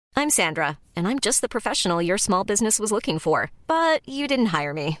I'm Sandra, and I'm just the professional your small business was looking for. But you didn't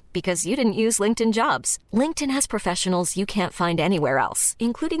hire me because you didn't use LinkedIn Jobs. LinkedIn has professionals you can't find anywhere else,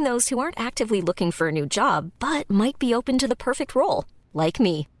 including those who aren't actively looking for a new job, but might be open to the perfect role, like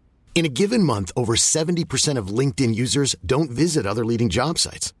me. In a given month, over 70% of LinkedIn users don't visit other leading job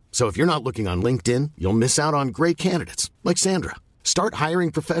sites. So if you're not looking on LinkedIn, you'll miss out on great candidates like Sandra. Start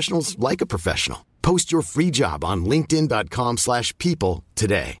hiring professionals like a professional. Post your free job on linkedin.com/people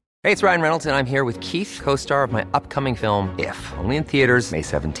today. Hey, it's Ryan Reynolds, and I'm here with Keith, co-star of my upcoming film, If, only in theaters May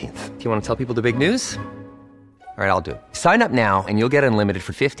 17th. Do you want to tell people the big news? All right, I'll do it. Sign up now and you'll get unlimited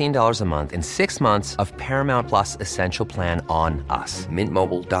for $15 a month and 6 months of Paramount Plus Essential Plan on us.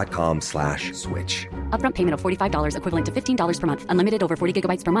 MintMobile.com/switch. Upfront payment of $45 equivalent to $15 per month. Unlimited over 40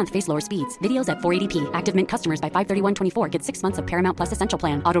 gigabytes per month. Face lower speeds. Videos at 480p. Active Mint customers by 531.24 get 6 months of Paramount Plus Essential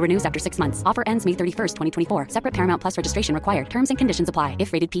Plan. Auto renews after 6 months. Offer ends May 31st, 2024. Separate Paramount Plus registration required. Terms and conditions apply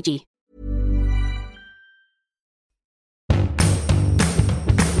if rated PG.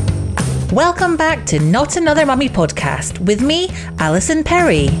 Welcome back to Not Another Mummy podcast with me, Alison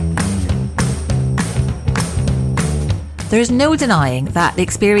Perry. There's no denying that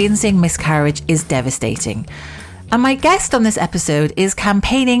experiencing miscarriage is devastating. And my guest on this episode is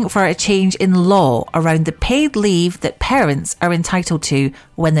campaigning for a change in law around the paid leave that parents are entitled to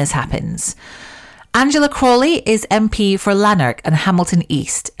when this happens. Angela Crawley is MP for Lanark and Hamilton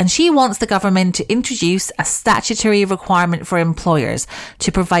East, and she wants the government to introduce a statutory requirement for employers to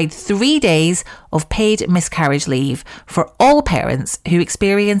provide 3 days of paid miscarriage leave for all parents who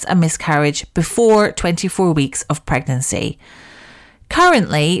experience a miscarriage before 24 weeks of pregnancy.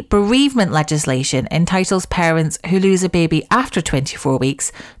 Currently, bereavement legislation entitles parents who lose a baby after 24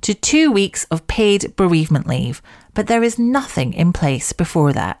 weeks to 2 weeks of paid bereavement leave, but there is nothing in place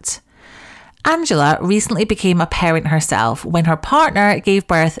before that. Angela recently became a parent herself when her partner gave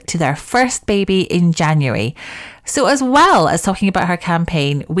birth to their first baby in January. So as well as talking about her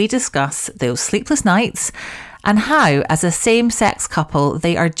campaign, we discuss those sleepless nights and how, as a same-sex couple,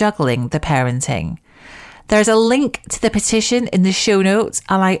 they are juggling the parenting. There's a link to the petition in the show notes,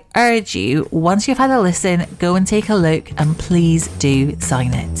 and I urge you, once you've had a listen, go and take a look and please do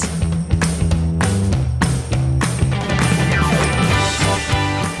sign it.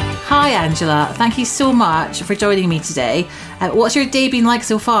 Hi Angela, thank you so much for joining me today. What's your day been like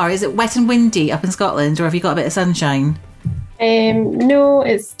so far? Is it wet and windy up in Scotland, or have you got a bit of sunshine? No,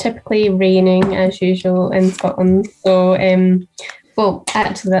 it's typically raining as usual in Scotland. So, well,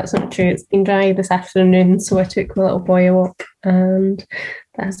 actually that's not true. It's been dry this afternoon, so I took my little boy a walk and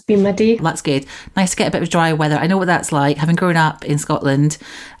that's been my day. That's good. Nice to get a bit of dry weather. I know what that's like, having grown up in Scotland.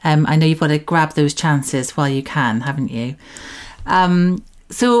 I know you've got to grab those chances while you can, haven't you?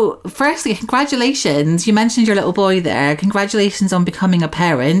 So firstly, congratulations. You mentioned your little boy there. Congratulations on becoming a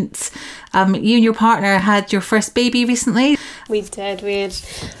parent. You and your partner had your first baby recently. We did. We had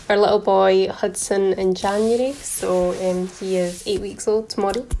our little boy Hudson in January. So he is 8 weeks old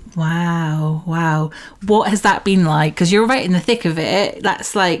tomorrow. Wow. What has that been like? Because you're right in the thick of it.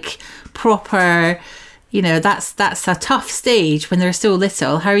 That's like proper, that's a tough stage when they're so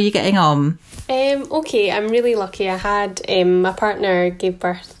little. How are you getting on? Okay, I'm really lucky. I had my partner gave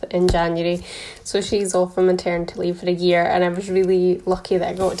birth in January, so she's off on maternity leave for a year, and I was really lucky that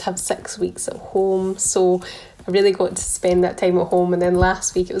I got to have 6 weeks at home, so I really got to spend that time at home. And then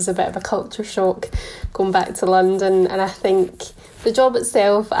last week it was a bit of a culture shock going back to London, and I think the job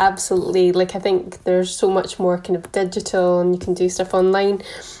itself, absolutely, I think there's so much more kind of digital and you can do stuff online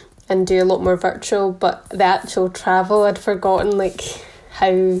and do a lot more virtual, but the actual travel, I'd forgotten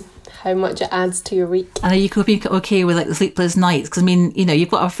how much it adds to your week. And are you coping okay with the sleepless nights? Because you've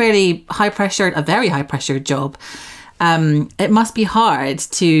got a very high pressured job. It must be hard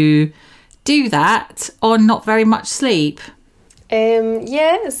to do that on not very much sleep.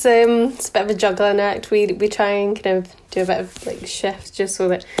 It's a bit of a juggling act. We try and kind of do a bit of shifts just so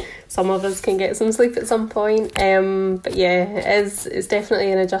that some of us can get some sleep at some point. But yeah, it's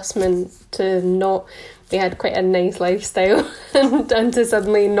definitely an adjustment to not. We had quite a nice lifestyle and to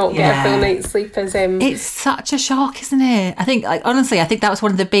suddenly not get a full night's sleep is... It's such a shock, isn't it? I think, honestly, I think that was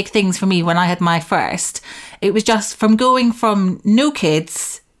one of the big things for me when I had my first. It was just from going from no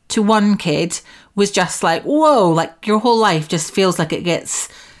kids to one kid was just whoa, your whole life just feels like it gets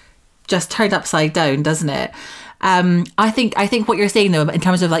just turned upside down, doesn't it? I think what you're saying though, in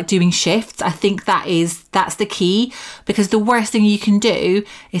terms of doing shifts, I think that's the key, because the worst thing you can do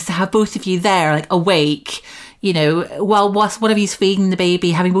is to have both of you there awake, while one of you's feeding the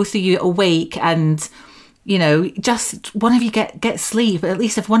baby, having both of you awake and, just one of you get sleep. At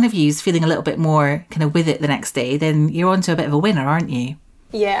least if one of you's feeling a little bit more kind of with it the next day, then you're on to a bit of a winner, aren't you?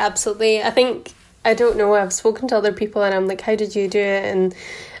 Yeah, absolutely. I think, I don't know, I've spoken to other people and I'm like, how did you do it?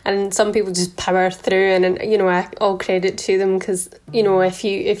 And some people just power through, and you know, all credit to them, because you know, if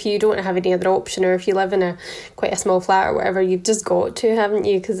you don't have any other option, or if you live in quite a small flat or whatever, you've just got to, haven't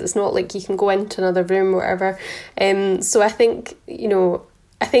you? Because it's not like you can go into another room or whatever. So I think, you know,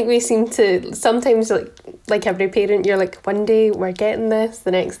 I think we seem to sometimes, like every parent, you're like, one day we're getting this, the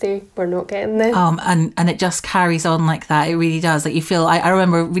next day we're not getting this. And it just carries on like that. It really does. Like, you feel, I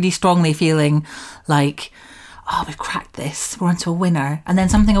remember really strongly feeling like, oh, we've cracked this, we're onto a winner, and then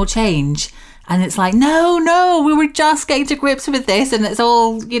something will change. And it's like, no, we were just getting to grips with this, and it's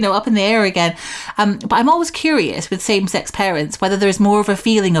all, you know, up in the air again. But I'm always curious with same-sex parents whether there's more of a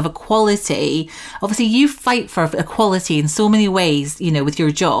feeling of equality. Obviously, you fight for equality in so many ways, you know, with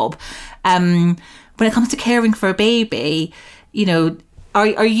your job. When it comes to caring for a baby, you know,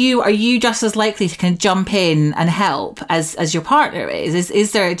 are you just as likely to kind of jump in and help as your partner is?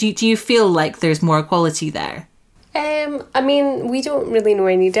 Is there? Do you feel like there's more equality there? I mean, we don't really know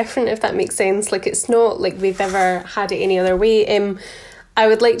any different, if that makes sense. Like, it's not like we've ever had it any other way. I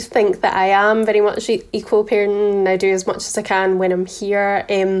would like to think that I am very much equal parenting, and I do as much as I can when I'm here.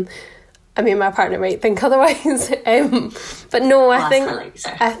 I mean, my partner might think otherwise. But no, I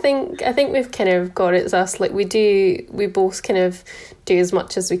think we've kind of got it as us. Like, we both kind of do as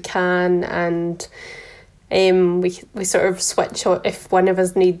much as we can, and we sort of switch on. If one of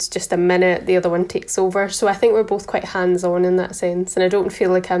us needs just a minute, the other one takes over. So I think we're both quite hands-on in that sense, and I don't feel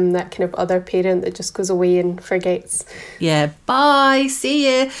like I'm that kind of other parent that just goes away and forgets. Yeah, bye, see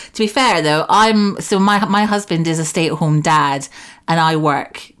you. To be fair though, my husband is a stay-at-home dad, and I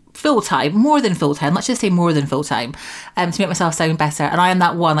work full-time, more than full-time, let's just say more than full-time, to make myself sound better. And I am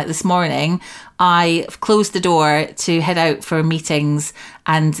that one. Like, this morning I closed the door to head out for meetings,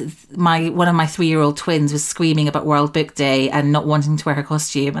 and one of my 3-year-old twins was screaming about World Book Day and not wanting to wear her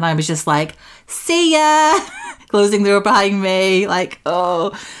costume, and I was just like, see ya, closing the door behind me, like,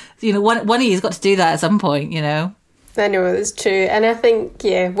 oh, you know, one of you's got to do that at some point, you know. I know, that's true. And I think,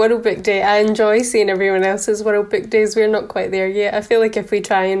 yeah, World Book Day, I enjoy seeing everyone else's World Book Days. We're not quite there yet. I feel like if we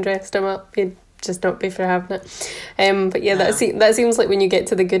try and dress them up, we'd just not be for having it. But yeah, that seems like when you get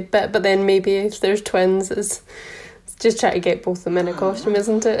to the good bit. But then maybe if there's twins, it's just try to get both of them in a costume,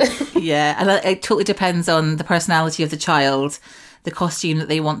 isn't it? Yeah, and it totally depends on the personality of the child, the costume that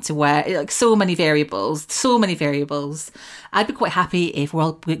they want to wear. Like, so many variables. I'd be quite happy if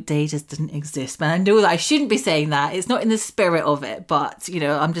World Book Day just didn't exist, but I know that I shouldn't be saying that. It's not in the spirit of it, but, you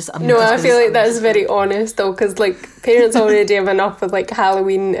know, I feel like that's very honest though, because like, parents already have enough with like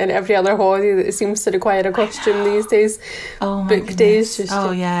Halloween and every other holiday that seems to require a costume these days. Oh my Book days,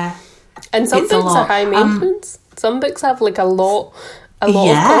 yeah. And some books are high maintenance. Some books have like a lot of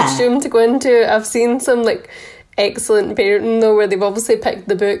costume to go into. I've seen some like excellent parenting though, where they've obviously picked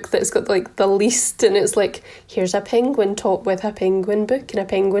the book that's got like the least, and it's like, here's a penguin top with a penguin book and a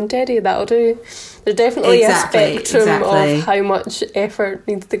penguin teddy, that'll do. There's definitely a spectrum of how much effort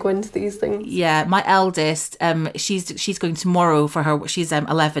needs to go into these things. Yeah, my eldest, she's going tomorrow for her, she's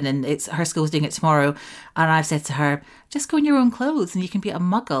 11 and it's her school's doing it tomorrow, and I've said to her, just go in your own clothes and you can be a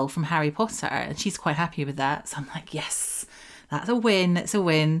muggle from Harry Potter, and she's quite happy with that. So I'm like, yes, that's a win. It's a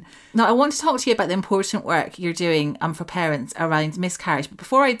win. Now, I want to talk to you about the important work you're doing for parents around miscarriage. But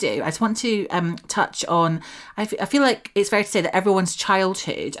before I do, I just want to touch on, I feel like it's fair to say that everyone's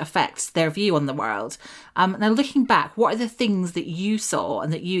childhood affects their view on the world. Now, looking back, what are the things that you saw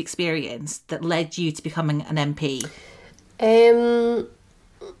and that you experienced that led you to becoming an MP?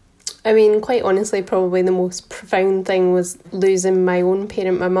 I mean, quite honestly, probably the most profound thing was losing my own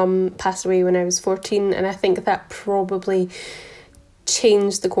parent. My mum passed away when I was 14, and I think that probably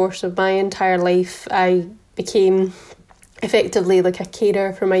changed the course of my entire life. I became effectively like a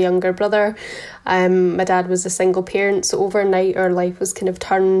carer for my younger brother. My dad was a single parent, so overnight our life was kind of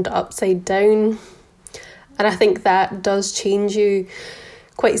turned upside down. And I think that does change you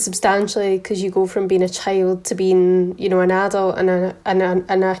quite substantially, because you go from being a child to being, you know, an adult and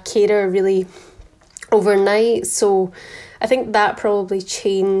a carer really overnight. So I think that probably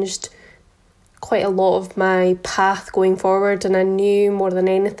changed quite a lot of my path going forward, and I knew more than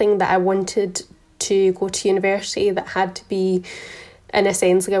anything that I wanted to go to university, that had to be, in a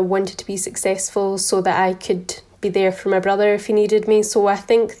sense, like I wanted to be successful so that I could be there for my brother if he needed me. So I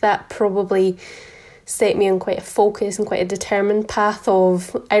think that probably set me on quite a focused and quite a determined path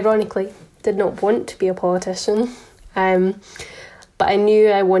of, ironically, did not want to be a politician, but I knew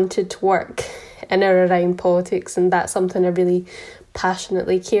I wanted to work in or around politics, and that's something I really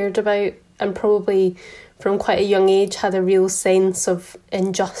passionately cared about, and probably from quite a young age had a real sense of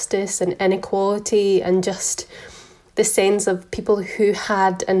injustice and inequality and just the sense of people who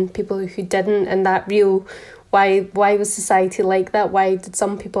had and people who didn't, and that real, why was society like that? Why did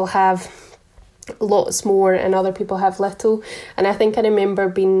some people have lots more and other people have little? And I think I remember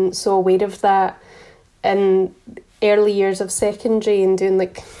being so aware of that in early years of secondary and doing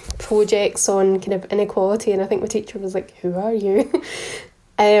like projects on kind of inequality, and I think my teacher was like, who are you?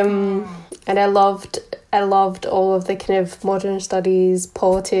 And I loved all of the kind of modern studies,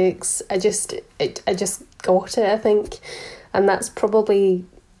 politics. I just got it, I think, and that's probably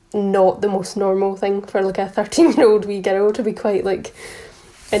not the most normal thing for like a 13-year-old wee girl to be quite like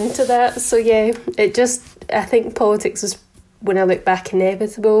into that. So yeah, I think politics was, when I look back,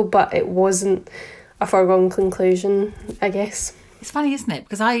 inevitable, but it wasn't a foregone conclusion, I guess. It's funny, isn't it?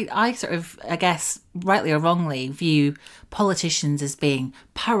 Because I sort of, I guess, rightly or wrongly, view politicians as being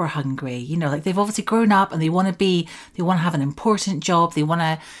power hungry. You know, like they've obviously grown up and they want to have an important job. They want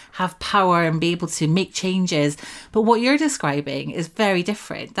to have power and be able to make changes. But what you're describing is very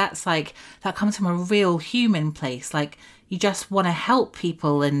different. That's like, that comes from a real human place. Like, you just want to help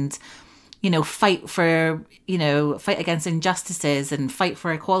people and, you know, fight against injustices and fight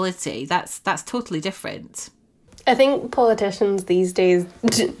for equality. That's totally different. I think politicians these days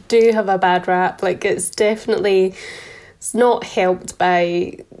do have a bad rap. Like, it's not helped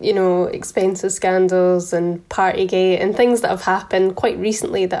by, you know, expensive scandals and Partygate and things that have happened quite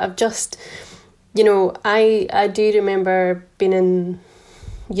recently that have just, you know, I do remember being in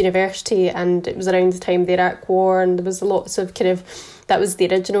university, and it was around the time of the Iraq War, and there was lots of kind of, that was the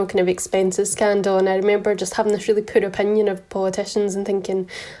original kind of expensive scandal, and I remember just having this really poor opinion of politicians and thinking,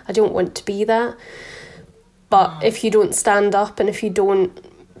 I don't want to be that. But if you don't stand up and if you don't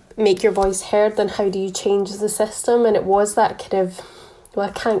make your voice heard, then how do you change the system? And it was that kind of, well,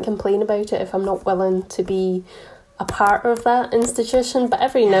 I can't complain about it if I'm not willing to be a part of that institution. But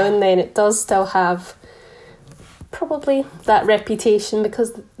every now and then it does still have probably that reputation,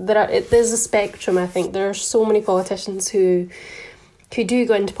 because there's a spectrum, I think. There are so many politicians who do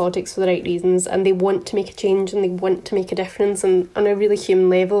go into politics for the right reasons, and they want to make a change and they want to make a difference, and on a really human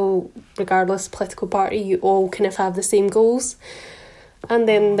level, regardless of political party, you all kind of have the same goals. And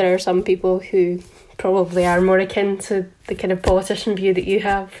then there are some people who probably are more akin to the kind of politician view that you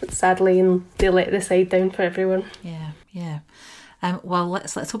have, sadly, and they let the side down for everyone. Yeah. Well,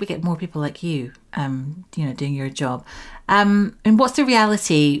 let's hope we get more people like you, doing your job. And what's the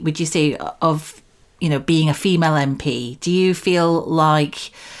reality, would you say, of, you know, being a female MP? Do you feel like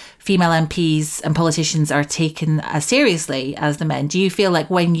female MPs and politicians are taken as seriously as the men? Do you feel like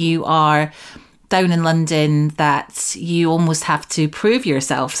when you are down in London that you almost have to prove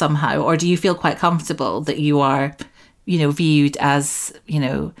yourself somehow, or do you feel quite comfortable that you are, you know, viewed as, you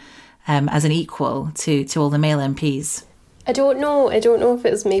know, as an equal to all the male MPs? I don't know if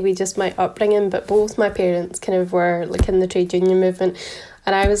it was maybe just my upbringing, but both my parents kind of were like in the trade union movement,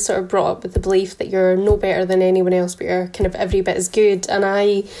 and I was sort of brought up with the belief that you're no better than anyone else, but you're kind of every bit as good. And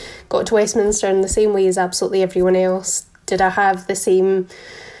I got to Westminster in the same way as absolutely everyone else. Did I have the same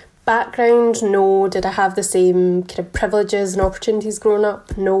background? No. Did I have the same kind of privileges and opportunities growing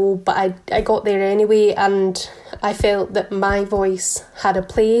up? No. But I got there anyway, and I felt that my voice had a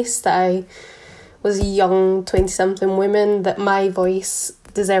place, that I was a young 20-something woman, that my voice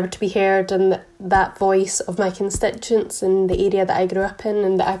deserved to be heard, and that voice of my constituents in the area that I grew up in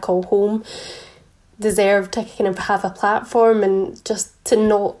and that I call home deserved to kind of have a platform, and just to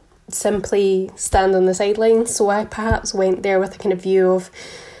not simply stand on the sidelines. So I perhaps went there with a kind of view of,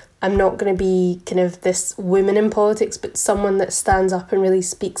 I'm not going to be kind of this woman in politics, but someone that stands up and really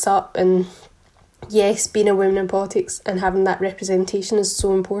speaks up. And yes, being a woman in politics and having that representation is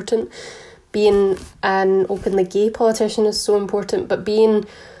so important. Being an openly gay politician is so important, but being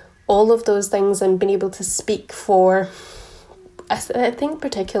all of those things and being able to speak for, I think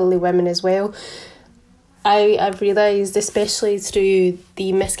particularly women as well. I've realised, especially through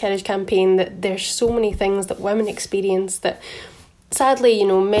the miscarriage campaign, that there's so many things that women experience that sadly, you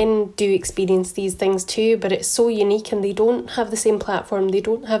know, men do experience these things too, but it's so unique, and they don't have the same platform, they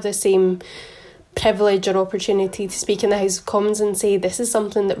don't have the same privilege or opportunity to speak in the House of Commons and say, this is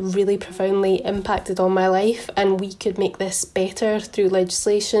something that really profoundly impacted on my life, and we could make this better through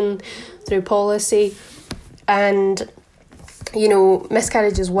legislation, through policy. And, you know,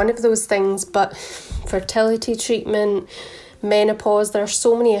 miscarriage is one of those things, but fertility treatment, menopause, there are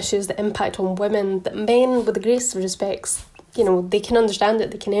so many issues that impact on women that men, with the greatest of respects, you know, they can understand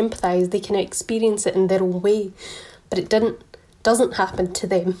it, they can empathise, they can experience it in their own way, but it doesn't happen to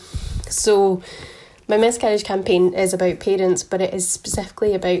them. So my miscarriage campaign is about parents, but it is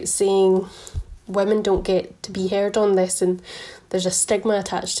specifically about saying women don't get to be heard on this, and there's a stigma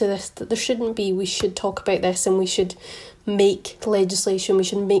attached to this that there shouldn't be. We should talk about this, and we should make legislation, we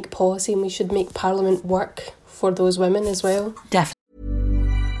should make policy, and we should make Parliament work for those women as well. Definitely.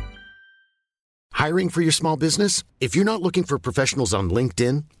 Hiring for your small business? If you're not looking for professionals on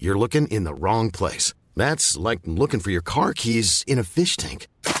LinkedIn, you're looking in the wrong place. That's like looking for your car keys in a fish tank.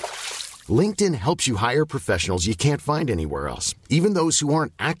 LinkedIn helps you hire professionals you can't find anywhere else, even those who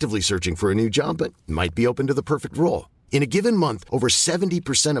aren't actively searching for a new job but might be open to the perfect role. In a given month, over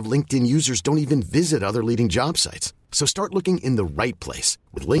 70% of LinkedIn users don't even visit other leading job sites. So start looking in the right place.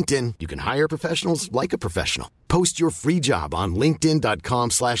 With LinkedIn, you can hire professionals like a professional. Post your free job on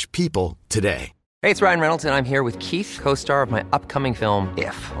linkedin.com/people today. Hey, it's Ryan Reynolds, and I'm here with Keith, co-star of my upcoming film,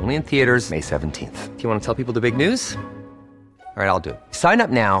 If, only in theaters May 17th. Do you want to tell people the big news? All right, I'll do it. Sign up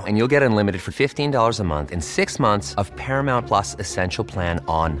now and you'll get unlimited for $15 a month and 6 months of Paramount Plus Essential Plan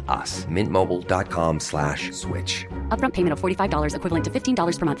on us. MintMobile.com/switch. Upfront payment of $45 equivalent to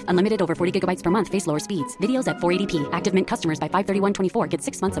 $15 per month. Unlimited over 40 gigabytes per month. Face lower speeds. Videos at 480p. Active Mint customers by 531.24 get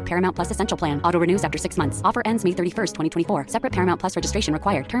 6 months of Paramount Plus Essential Plan. Auto renews after 6 months. Offer ends May 31st, 2024. Separate Paramount Plus registration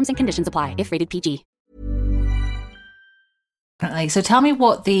required. Terms and conditions apply if rated PG. So tell me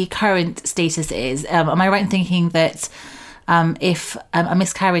what the current status is. Am I right in thinking that if a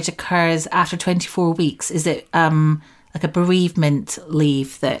miscarriage occurs after 24 weeks, is it like a bereavement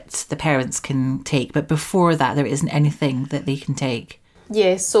leave that the parents can take, but before that there isn't anything that they can take?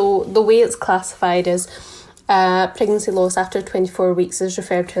 Yeah, so the way it's classified is pregnancy loss after 24 weeks is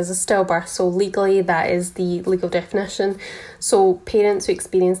referred to as a stillbirth. So legally that is the legal definition. So parents who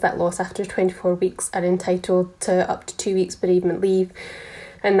experience that loss after 24 weeks are entitled to up to 2 weeks bereavement leave.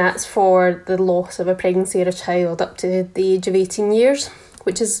 And that's for the loss of a pregnancy or a child up to the age of 18 years,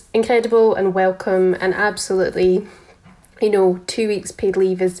 which is incredible and welcome, and absolutely, 2 weeks paid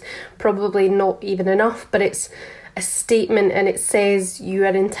leave is probably not even enough, but it's a statement and it says you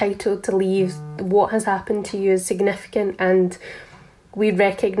are entitled to leave. What has happened to you is significant, and we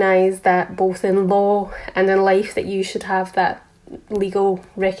recognise that both in law and in life that you should have that legal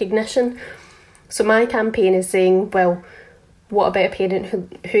recognition. So my campaign is saying, well, what about a parent who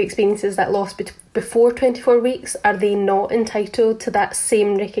experiences that loss before 24 weeks? Are they not entitled to that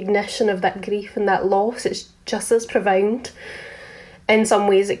same recognition of that grief and that loss? It's just as profound. In some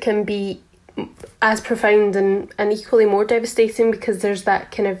ways it can be as profound and equally more devastating, because there's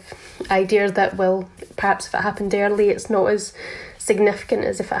that kind of idea that, well, perhaps if it happened early it's not as significant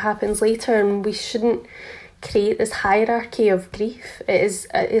as if it happens later, and we shouldn't create this hierarchy of grief. It is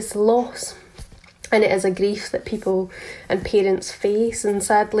loss. And it is a grief that people and parents face, and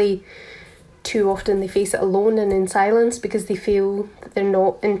sadly, too often they face it alone and in silence because they feel that they're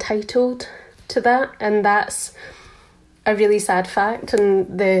not entitled to that, and that's a really sad fact.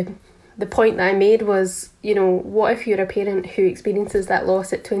 And the point that I made was, what if you're a parent who experiences that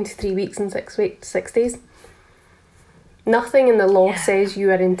loss at 23 weeks and 6 days? Nothing in the law says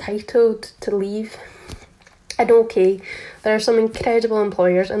you are entitled to leave. And okay, there are some incredible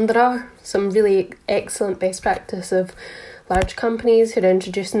employers, and there are some really excellent best practice of large companies who are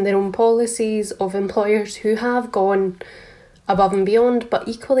introducing their own policies, of employers who have gone above and beyond, but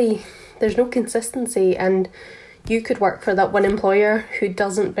equally there's no consistency, and you could work for that one employer who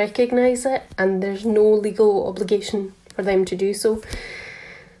doesn't recognise it, and there's no legal obligation for them to do so.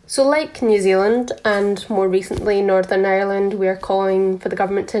 So like New Zealand and more recently Northern Ireland, we are calling for the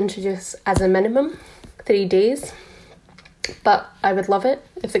government to introduce as a minimum 3 days, but I would love it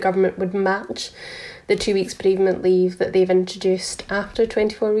if the government would match the 2 weeks bereavement leave that they've introduced after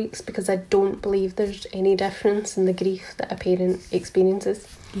 24 weeks, because I don't believe there's any difference in the grief that a parent experiences.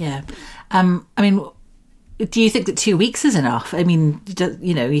 Yeah. Do you think that 2 weeks is enough? I mean,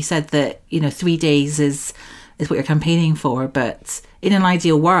 you said that, 3 days is what you're campaigning for, but in an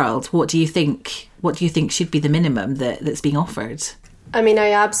ideal world, what do you think should be the minimum that's being offered? I mean,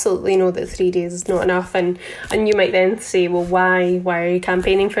 I absolutely know that 3 days is not enough, and you might then say, well, why are you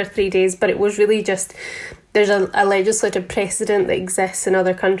campaigning for 3 days? But it was really just, there's a legislative precedent that exists in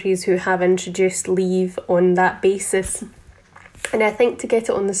other countries who have introduced leave on that basis. And I think to get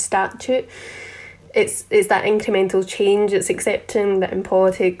it on the statute, it's that incremental change. It's accepting that in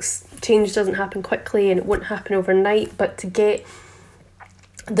politics, change doesn't happen quickly and it won't happen overnight, but to get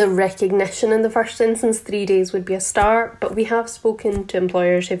the recognition in the first instance, 3 days would be a start. But we have spoken to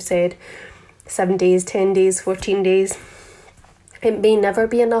employers who've said 7 days, 10 days, 14 days. It may never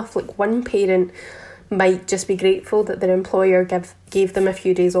be enough. Like, one parent might just be grateful that their employer gave them a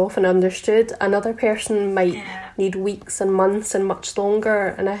few days off and understood. Another person might need weeks and months and much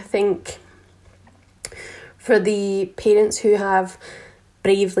longer. And I think for the parents who have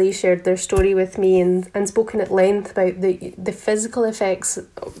bravely shared their story with me and spoken at length about the physical effects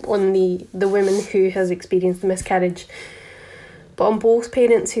on the woman who has experienced the miscarriage, but on both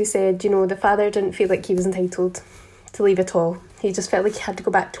parents who said, you know, the father didn't feel like he was entitled to leave at all. He just felt like he had to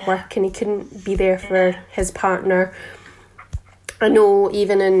go back to work and he couldn't be there for his partner. I know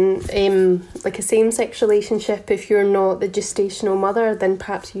even in like a same-sex relationship, if you're not the gestational mother, then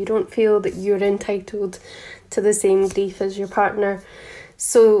perhaps you don't feel that you're entitled to the same grief as your partner.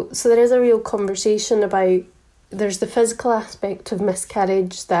 So there is a real conversation about, there's the physical aspect of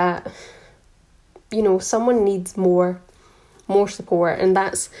miscarriage that, you know, someone needs more support, and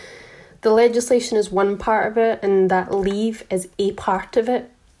that's, the legislation is one part of it, and that leave is a part of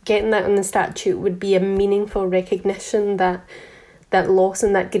it. Getting that in the statute would be a meaningful recognition that loss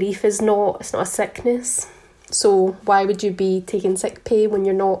and that grief it's not a sickness. So why would you be taking sick pay when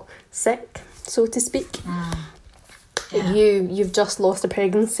you're not sick, so to speak? Yeah. You've just lost a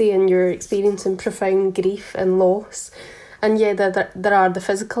pregnancy and you're experiencing profound grief and loss. And yeah, there are the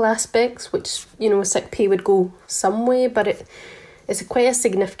physical aspects, which, you know, sick pay would go some way, but it's quite a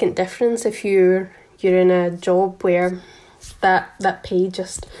significant difference if you're in a job where that pay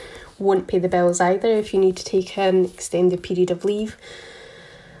just won't pay the bills either if you need to take an extended period of leave.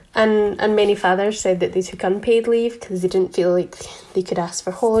 And many fathers said that they took unpaid leave because they didn't feel like they could ask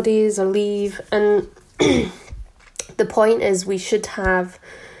for holidays or leave. And the point is, we should have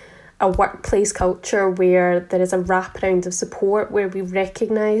a workplace culture where there is a wraparound of support, where we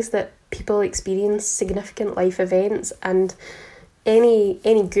recognise that people experience significant life events, and any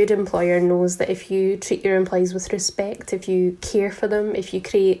good employer knows that if you treat your employees with respect, if you care for them, if you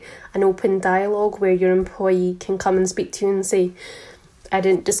create an open dialogue where your employee can come and speak to you and say, I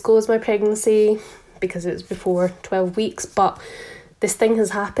didn't disclose my pregnancy because it was before 12 weeks, but this thing has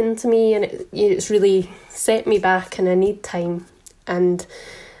happened to me and it's really set me back and I need time. And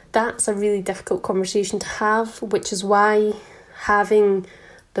that's a really difficult conversation to have, which is why having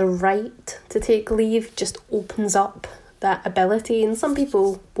the right to take leave just opens up that ability. And some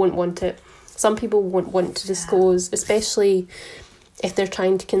people won't want it. Some people won't want to disclose, especially if they're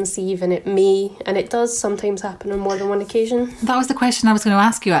trying to conceive, and it does sometimes happen on more than one occasion. That was the question I was going to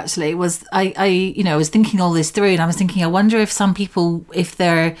ask you, actually, was I was thinking all this through, and I was thinking, I wonder if some people, if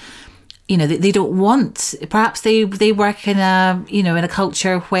they're, you know, they don't want, perhaps they work in a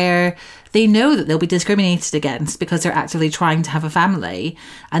culture where they know that they'll be discriminated against because they're actively trying to have a family,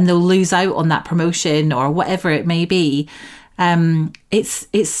 and they'll lose out on that promotion or whatever it may be. It's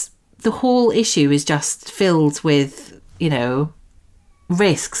the whole issue is just filled with, you know,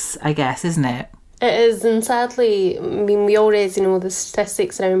 risks, I guess, isn't it? It is, and sadly, I mean, we already know the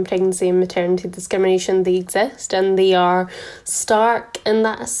statistics around pregnancy and maternity discrimination, they exist and they are stark, and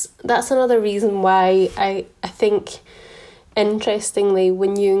that's another reason why I think, interestingly,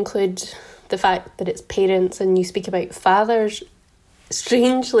 when you include the fact that it's parents and you speak about fathers,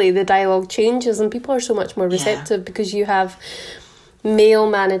 strangely the dialogue changes and people are so much more receptive, because you have male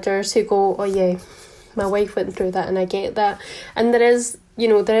managers who go, oh yeah, my wife went through that and I get that. And there is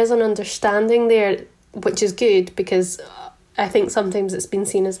an understanding there, which is good, because I think sometimes it's been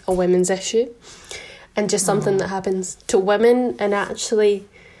seen as a women's issue and just something that happens to women. And actually,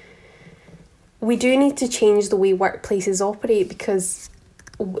 we do need to change the way workplaces operate, because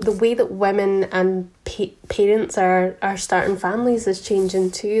the way that women and parents are starting families is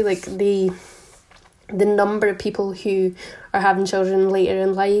changing too. Like the number of people who are having children later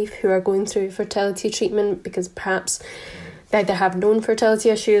in life, who are going through fertility treatment because perhaps they either have known fertility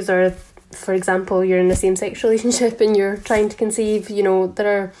issues, or, for example, you're in a same-sex relationship and you're trying to conceive. You know,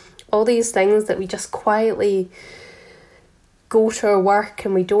 there are all these things that we just quietly go to our work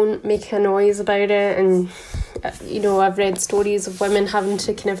and we don't make a noise about it. And, you know, I've read stories of women having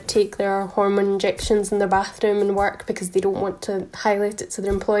to kind of take their hormone injections in their bathroom and work because they don't want to highlight it to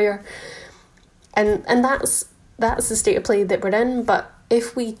their employer. And that's the state of play that we're in. But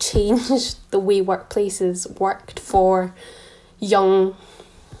if we change the way workplaces worked for young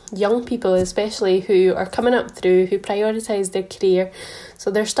people, especially who are coming up through, who prioritise their career, so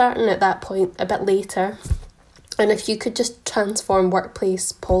they're starting at that point a bit later, and if you could just transform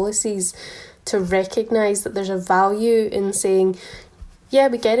workplace policies to recognise that there's a value in saying, yeah,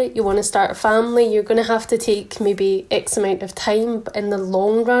 we get it, you want to start a family, you're going to have to take maybe X amount of time, but in the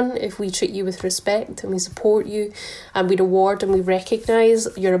long run, if we treat you with respect and we support you and we reward and we recognise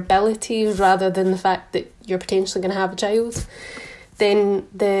your abilities rather than the fact that you're potentially going to have a child, then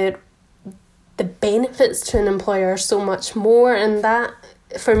the benefits to an employer are so much more. And that,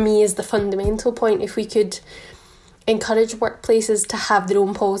 for me, is the fundamental point. If we could encourage workplaces to have their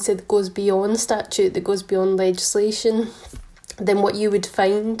own policy that goes beyond statute, that goes beyond legislation, then what you would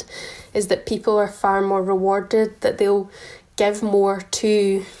find is that people are far more rewarded, that they'll give more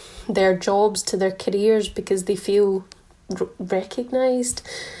to their jobs, to their careers, because they feel recognised.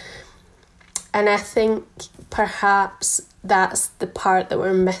 And I think perhaps that's the part that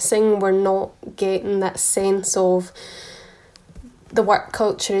we're missing. We're not getting that sense of the work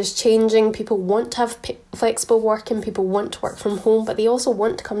culture is changing. People want to have flexible working, people want to work from home, but they also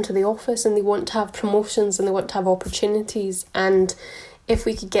want to come to the office, and they want to have promotions, and they want to have opportunities. And if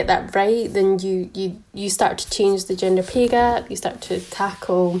we could get that right, then you start to change the gender pay gap, you start to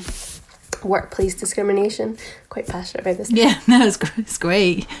tackle workplace discrimination. Quite passionate about this. Yeah, no, it's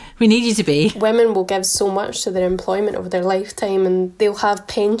great. We need you to be. Women will give so much to their employment over their lifetime, and they'll have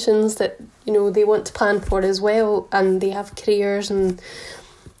pensions that, you know, they want to plan for as well, and they have careers. And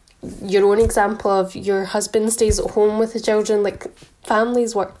your own example of your husband stays at home with the children, like,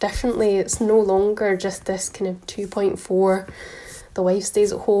 families work differently. It's no longer just this kind of 2.4, the wife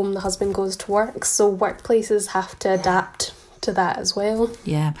stays at home, the husband goes to work. So workplaces have to adapt to that as well.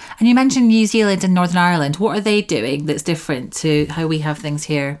 Yeah. And you mentioned New Zealand and Northern Ireland. What are they doing that's different to how we have things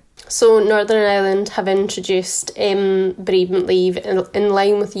here? So Northern Ireland have introduced bereavement leave in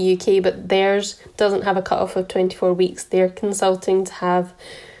line with the UK, but theirs doesn't have a cut-off of 24 weeks. They're consulting to have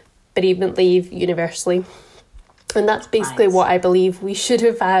bereavement leave universally. And that's basically what I believe we should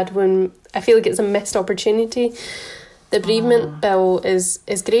have had, when I feel like it's a missed opportunity. The bereavement bill is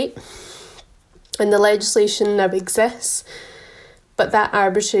great, and the legislation now exists, but that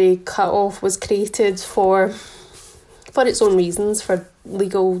arbitrary cut-off was created for its own reasons, for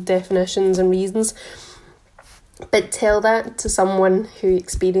legal definitions and reasons. But tell that to someone who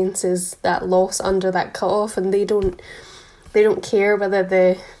experiences that loss under that cut-off, and they don't care whether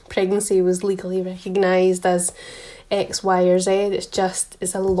the pregnancy was legally recognised as X, Y or Z.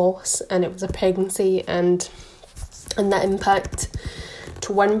 It's a loss, and it was a pregnancy, and that impact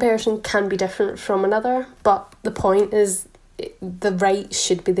to one person can be different from another. But the point is, the right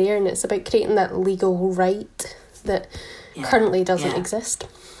should be there, and it's about creating that legal right that currently doesn't exist.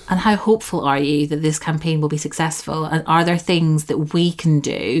 And how hopeful are you that this campaign will be successful? And are there things that we can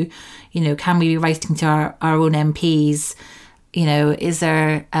do? You know, can we be writing to our own MPs? You know, is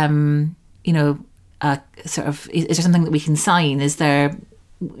there, is there something that we can sign? Is there,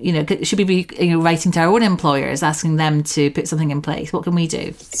 you know, should we be writing to our own employers, asking them to put something in place? What can we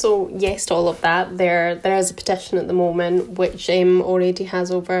do? So yes to all of that. There is a petition at the moment which already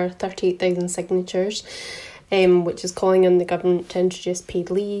has over 38,000 signatures, which is calling on the government to introduce paid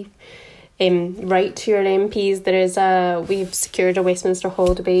leave. Write to your MPs. We've secured a Westminster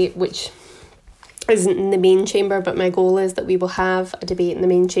Hall debate, which isn't in the main chamber, but my goal is that we will have a debate in the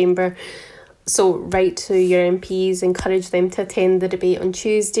main chamber. So write to your MPs, encourage them to attend the debate on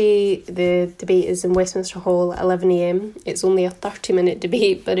Tuesday. The debate is in Westminster Hall at 11 a.m. It's only a 30-minute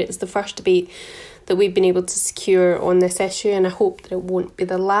debate, but it's the first debate that we've been able to secure on this issue, and I hope that it won't be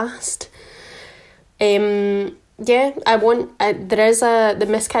the last. The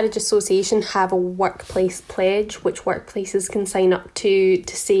Miscarriage Association have a workplace pledge which workplaces can sign up to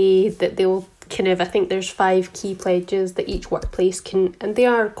say that they'll I think there's 5 key pledges that each workplace can, and they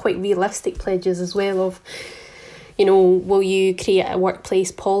are quite realistic pledges as well, of, you know, will you create a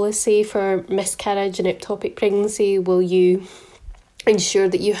workplace policy for miscarriage and ectopic pregnancy? Will you ensure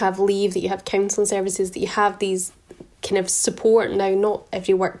that you have leave, that you have counselling services, that you have these kind of support? Now, not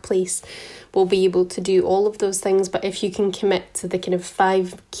every workplace will be able to do all of those things, but if you can commit to the kind of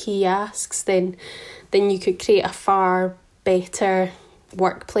 5 key asks, then you could create a far better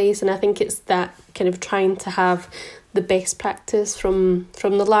workplace. And I think it's that kind of trying to have the best practice from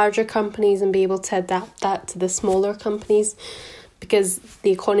the larger companies and be able to adapt that to the smaller companies, because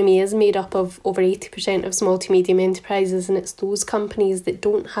the economy is made up of over 80% of small to medium enterprises, and it's those companies that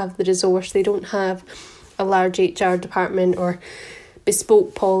don't have the resource, they don't have a large HR department or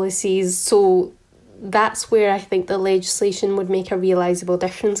bespoke policies. So that's where I think the legislation would make a realisable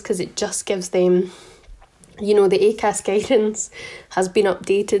difference, because it just gives them, you know, the ACAS guidance has been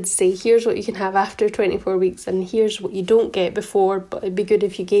updated to say here's what you can have after 24 weeks and here's what you don't get before, but it'd be good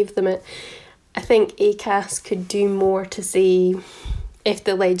if you gave them it. I think ACAS could do more to say, if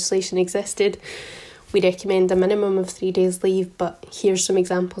the legislation existed, we recommend a minimum of 3 days leave, but here's some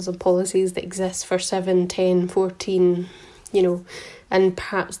examples of policies that exist for 7, 10, 14, you know, and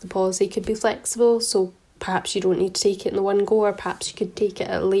perhaps the policy could be flexible, so perhaps you don't need to take it in the one go, or perhaps you could take it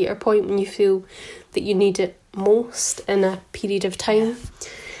at a later point when you feel that you need it most in a period of time.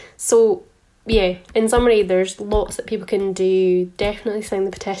 So yeah, in summary, there's lots that people can do. Definitely sign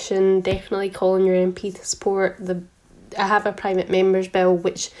the petition, definitely call on your MP to support I have a private members bill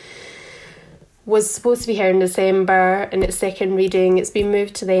which was supposed to be here in December in its second reading. It's been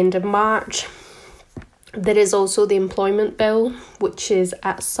moved to the end of March. There is also the employment bill, which is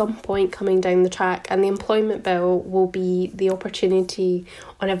at some point coming down the track, and the employment bill will be the opportunity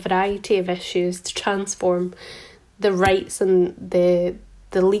on a variety of issues to transform the rights and the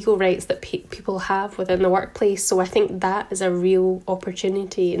legal rights that people have within the workplace. So I think that is a real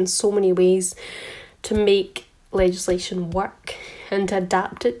opportunity in so many ways to make legislation work and to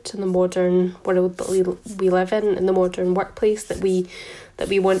adapt it to the modern world that we live in the modern workplace that we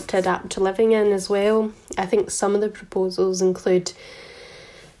want to adapt to living in as well. I think some of the proposals include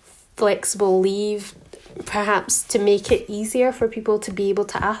flexible leave, perhaps to make it easier for people to be able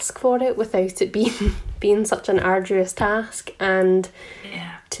to ask for it without it being such an arduous task, and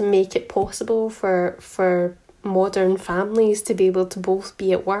to make it possible for modern families to be able to both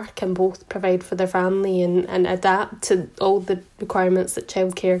be at work and both provide for their family and adapt to all the requirements that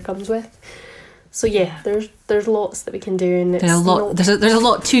childcare comes with. So there's lots that we can do, and there's a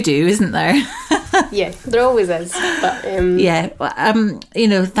lot to do, isn't there? Yeah, there always is. But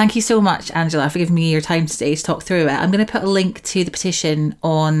thank you so much, Angela, for giving me your time today to talk through it. I'm going to put a link to the petition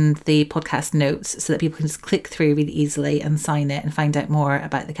on the podcast notes so that people can just click through really easily and sign it and find out more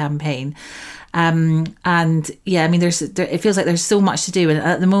about the campaign. It feels like there's so much to do, and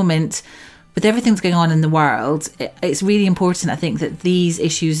at the moment, with everything that's going on in the world, it's really important, I think, that these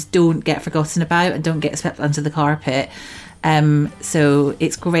issues don't get forgotten about and don't get swept under the carpet. So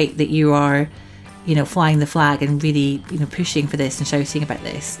it's great that you are, flying the flag and really, pushing for this and shouting about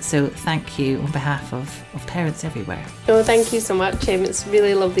this. So thank you on behalf of parents everywhere. No, thank you so much. It's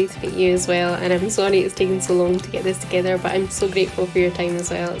really lovely to meet you as well. And I'm sorry it's taken so long to get this together, but I'm so grateful for your time as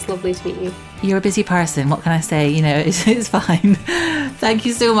well. It's lovely to meet you. You're a busy person. What can I say? It's fine. Thank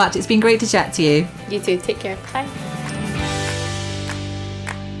you so much. It's been great to chat to you. You too. Take care. Bye.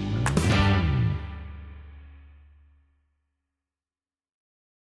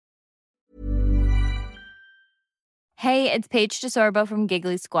 Hey, it's Paige DeSorbo from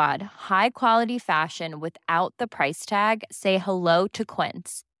Giggly Squad. High quality fashion without the price tag. Say hello to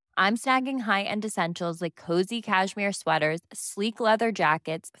Quince. I'm snagging high-end essentials like cozy cashmere sweaters, sleek leather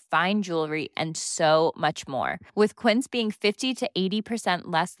jackets, fine jewelry, and so much more. With Quince being 50 to 80%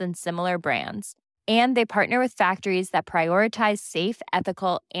 less than similar brands. And they partner with factories that prioritize safe,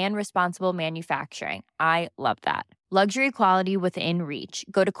 ethical, and responsible manufacturing. I love that. Luxury quality within reach.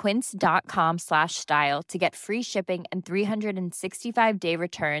 Go to quince.com/style to get free shipping and 365-day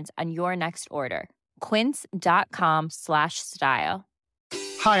returns on your next order. Quince.com/style.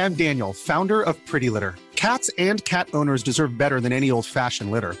 Hi, I'm Daniel, founder of Pretty Litter. Cats and cat owners deserve better than any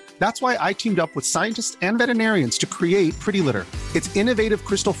old-fashioned litter. That's why I teamed up with scientists and veterinarians to create Pretty Litter. Its innovative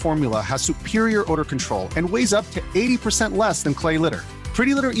crystal formula has superior odor control and weighs up to 80% less than clay litter.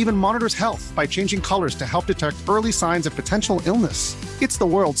 Pretty Litter even monitors health by changing colors to help detect early signs of potential illness. It's the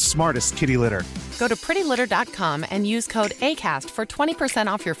world's smartest kitty litter. Go to prettylitter.com and use code ACAST for 20%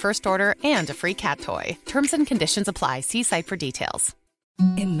 off your first order and a free cat toy. Terms and conditions apply. See site for details.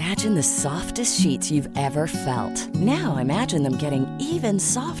 Imagine the softest sheets you've ever felt. Now imagine them getting even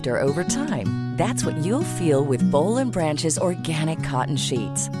softer over time. That's what you'll feel with Boll & Branch's organic cotton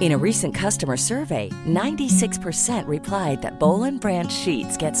sheets. In a recent customer survey, 96% replied that Boll & Branch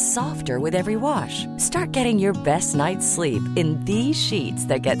sheets get softer with every wash. Start getting your best night's sleep in these sheets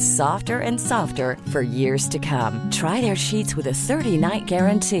that get softer and softer for years to come. Try their sheets with a 30-night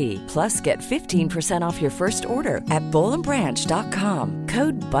guarantee. Plus, get 15% off your first order at bollandbranch.com.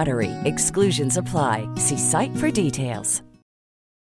 Code BUTTERY. Exclusions apply. See site for details.